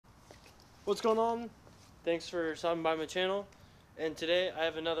What's going on? Thanks for stopping by my channel. And today I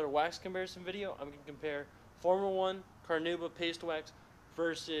have another wax comparison video. I'm going to compare Formula 1 Carnauba Paste Wax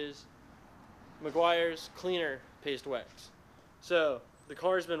versus Meguiar's Cleaner Paste Wax. So, the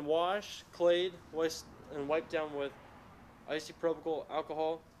car has been washed, clayed, and wiped down with isopropyl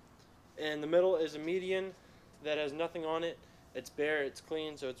alcohol. And the middle is a median that has nothing on it. It's bare, it's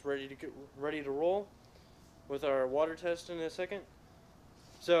clean, so it's ready to roll with our water test in a second.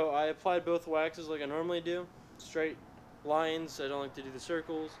 So I applied both waxes like I normally do, straight lines. I don't like to do the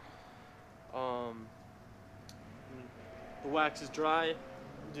circles. The wax is dry.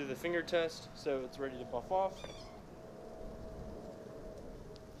 Do the finger test, so it's ready to buff off.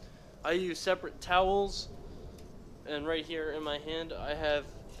 I use separate towels, and right here in my hand I have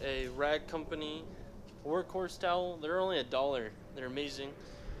a Rag Company Workhorse towel. They're only $1. They're amazing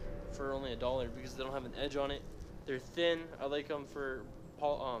for only $1 because they don't have an edge on it. They're thin. I like them for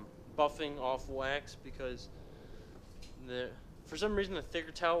buffing off wax because for some reason the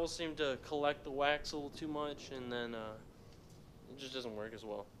thicker towels seem to collect the wax a little too much, and then it just doesn't work as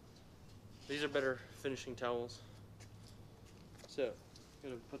well. These are better finishing towels. So I'm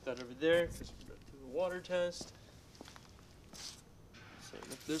gonna put that over there for the water test. Same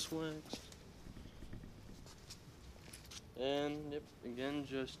with this wax. And yep, again,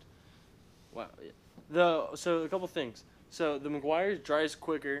 just wow. Yeah. So a couple things. So the Meguiar dries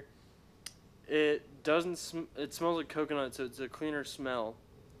quicker. It doesn't. It smells like coconut, so it's a cleaner smell,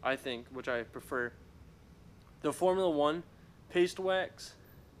 I think, which I prefer. The Formula 1 paste wax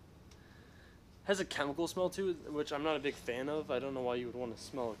has a chemical smell to it, which I'm not a big fan of. I don't know why you would want to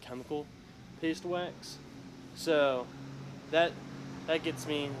smell a chemical paste wax. So that gets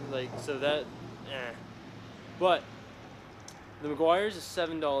me like But the Meguiar's is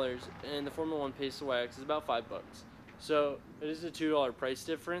 $7, and the Formula 1 paste wax is about $5. So it is a $2 price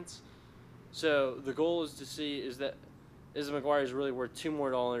difference. So the goal is to see is the Meguiar's really worth $2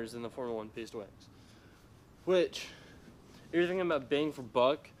 more than the Formula 1 paste wax. Which, if you're thinking about bang for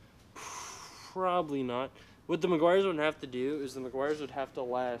buck, probably not. What the Meguiar's would have to do is the Meguiar's would have to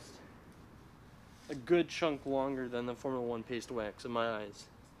last a good chunk longer than the Formula 1 paste wax in my eyes.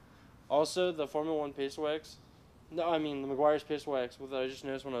 Also, the Formula 1 paste wax, the Meguiar's paste wax, what I just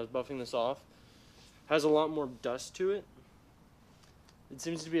noticed when I was buffing this off, has a lot more dust to it. It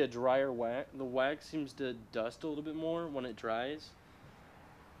seems to be a drier wax. The wax seems to dust a little bit more when it dries.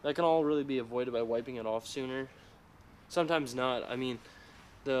 That can all really be avoided by wiping it off sooner. Sometimes not. I mean,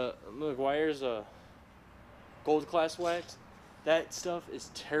 the Meguiar's gold class wax, that stuff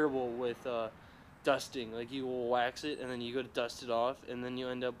is terrible with dusting. Like, you will wax it and then you go to dust it off, and then you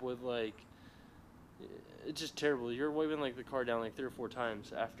end up with like, it's just terrible. You're wiping like the car down like 3 or 4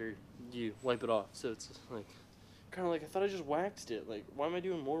 times after you wipe it off. So it's like kind of like, I thought I just waxed it. Like, why am I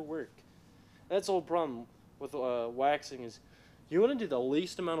doing more work? That's the whole problem with waxing is you want to do the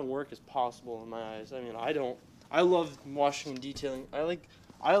least amount of work as possible in my eyes. I mean, I don't. I love washing and detailing. I like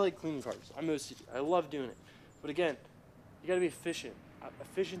cleaning cars. I'm OCD. I love doing it. But again, you got to be efficient.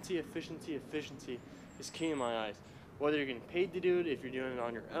 Efficiency is key in my eyes. Whether you're getting paid to do it, if you're doing it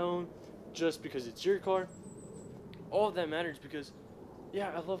on your own, just because it's your car, all of that matters because,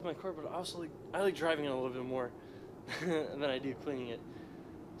 yeah, I love my car, but I like driving it a little bit more than I do cleaning it.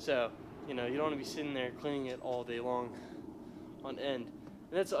 So, you don't want to be sitting there cleaning it all day long on end.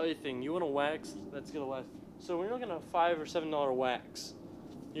 And that's the other thing. You want to wax that's going to last. So when you're looking at a $5 or $7 wax,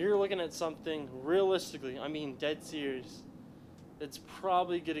 you're looking at something realistically, I mean dead serious, it's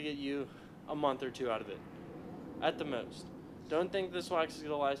probably going to get you a month or 2 out of it, at the most. Don't think this wax is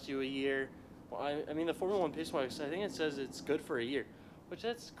going to last you a year. Well, I mean, the Formula 1 paste wax, I think it says it's good for a year, which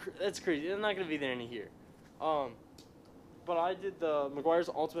that's crazy. It's not going to be there in a year. But I did the Meguiar's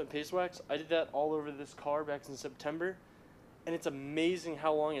Ultimate Paste Wax. I did that all over this car back in September, and it's amazing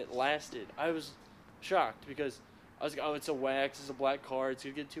how long it lasted. I was shocked because I was like, oh, it's a wax, it's a black car, it's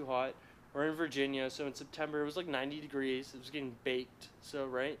going to get too hot. We're in Virginia, so in September it was like 90 degrees. It was getting baked, so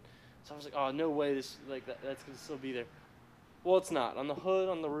right? So I was like, oh, no way that's going to still be there. Well, it's not. On the hood,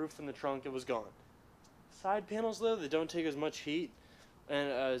 on the roof, and the trunk, it was gone. Side panels, though, they don't take as much heat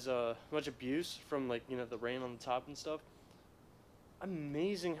and as much abuse from, like, the rain on the top and stuff.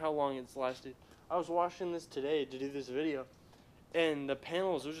 Amazing how long it's lasted. I was washing this today to do this video, and the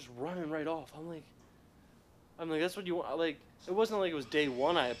panels were just running right off. I'm like, that's what you want. Like, it wasn't like it was day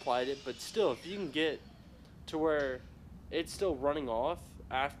one I applied it, but still, if you can get to where it's still running off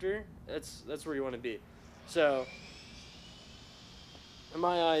after, that's where you want to be. So, in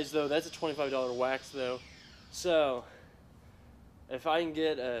my eyes, though, that's a $25 wax, though. So, if I can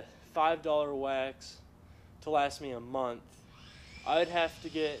get a $5 wax to last me a month, I'd have to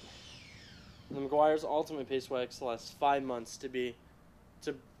get the Meguiar's Ultimate Paste Wax lasts 5 months to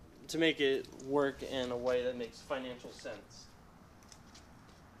make it work in a way that makes financial sense.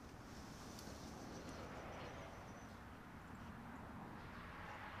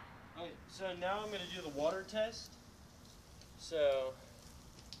 Okay, so now I'm going to do the water test. So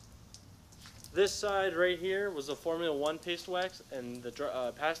this side right here was the Formula 1 paste wax, and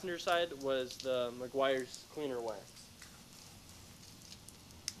the passenger side was the Meguiar's cleaner wax.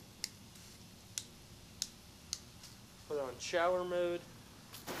 Put it on shower mode.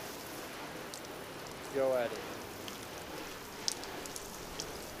 Go at it.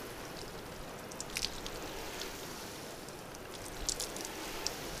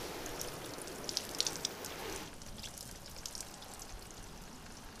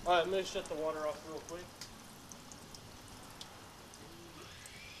 Alright, I'm going to shut the water off real quick.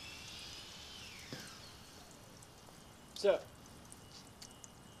 So,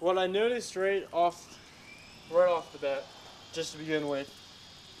 what I noticed right off the bat, just to begin with,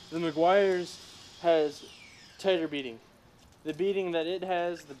 the Meguiar's has tighter beading. The beading that it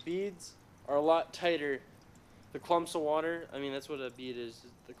has, the beads are a lot tighter. The clumps of water, I mean that's what a bead is,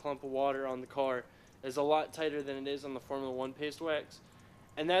 the clump of water on the car is a lot tighter than it is on the Formula 1 paste wax.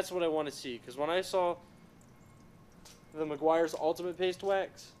 And that's what I want to see, because when I saw the Meguiar's Ultimate Paste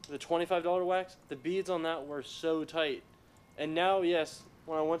Wax, the $25 wax, the beads on that were so tight. And now, yes,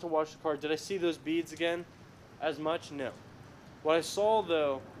 when I went to wash the car, did I see those beads again as much? No. What I saw,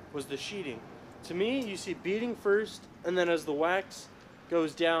 though, was the sheeting. To me, you see beading first, and then as the wax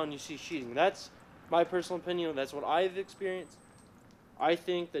goes down, you see sheeting. That's my personal opinion. That's what I've experienced. I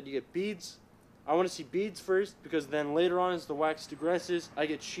think that you get beads. I want to see beads first, because then later on, as the wax degresses, I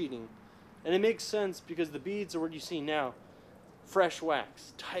get sheeting. And it makes sense, because the beads are what you see now. Fresh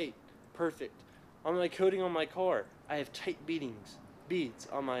wax, tight, perfect. On my coating on my car, I have tight beads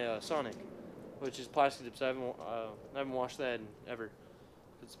on my Sonic, which is plastic tips. I haven't washed that in ever.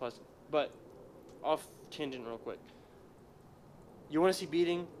 It's plastic. But off tangent real quick. You want to see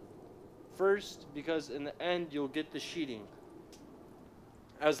beading first, because in the end you'll get the sheeting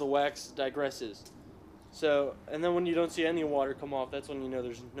as the wax digresses. So, and then when you don't see any water come off, that's when you know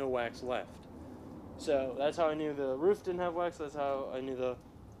there's no wax left. So that's how I knew the roof didn't have wax. That's how I knew the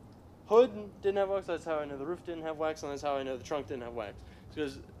hood didn't have wax. That's how I know the roof didn't have wax, and that's how I know the trunk didn't have wax.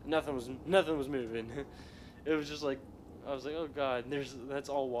 Because nothing was moving. It was just like, I was like, oh god, that's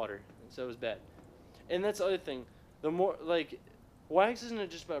all water. So it was bad. And that's the other thing. The more, like, wax isn't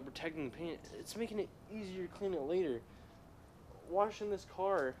just about protecting the paint. It's making it easier to clean it later. Washing this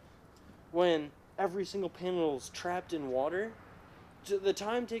car when every single panel is trapped in water, the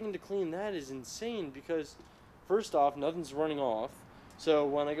time taken to clean that is insane, because first off, nothing's running off. So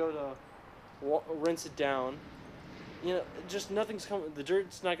when I go to rinse it down, you know, just nothing's coming. The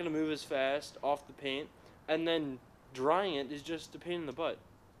dirt's not going to move as fast off the paint, and then drying it is just a pain in the butt.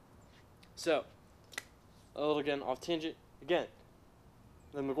 So, a little again off tangent. Again,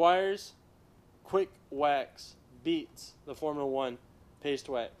 the Meguiar's Quick Wax beats the Formula 1 Paste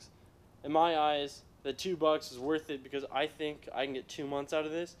Wax. In my eyes, the $2 is worth it, because I think I can get 2 months out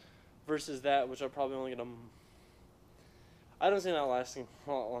of this versus that, which I'll probably only get I don't see that lasting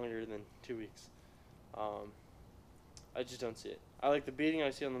a lot longer than 2 weeks. I just don't see it. I like the beading I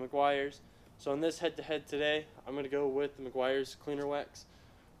see on the Meguiar's. So on this head-to-head today, I'm going to go with the Meguiar's Cleaner Wax.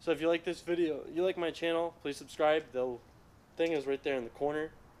 So if you like this video, you like my channel, please subscribe. The thing is right there in the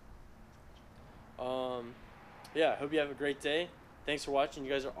corner. Yeah, I hope you have a great day. Thanks for watching.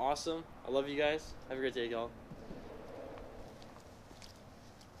 You guys are awesome. I love you guys. Have a great day, y'all.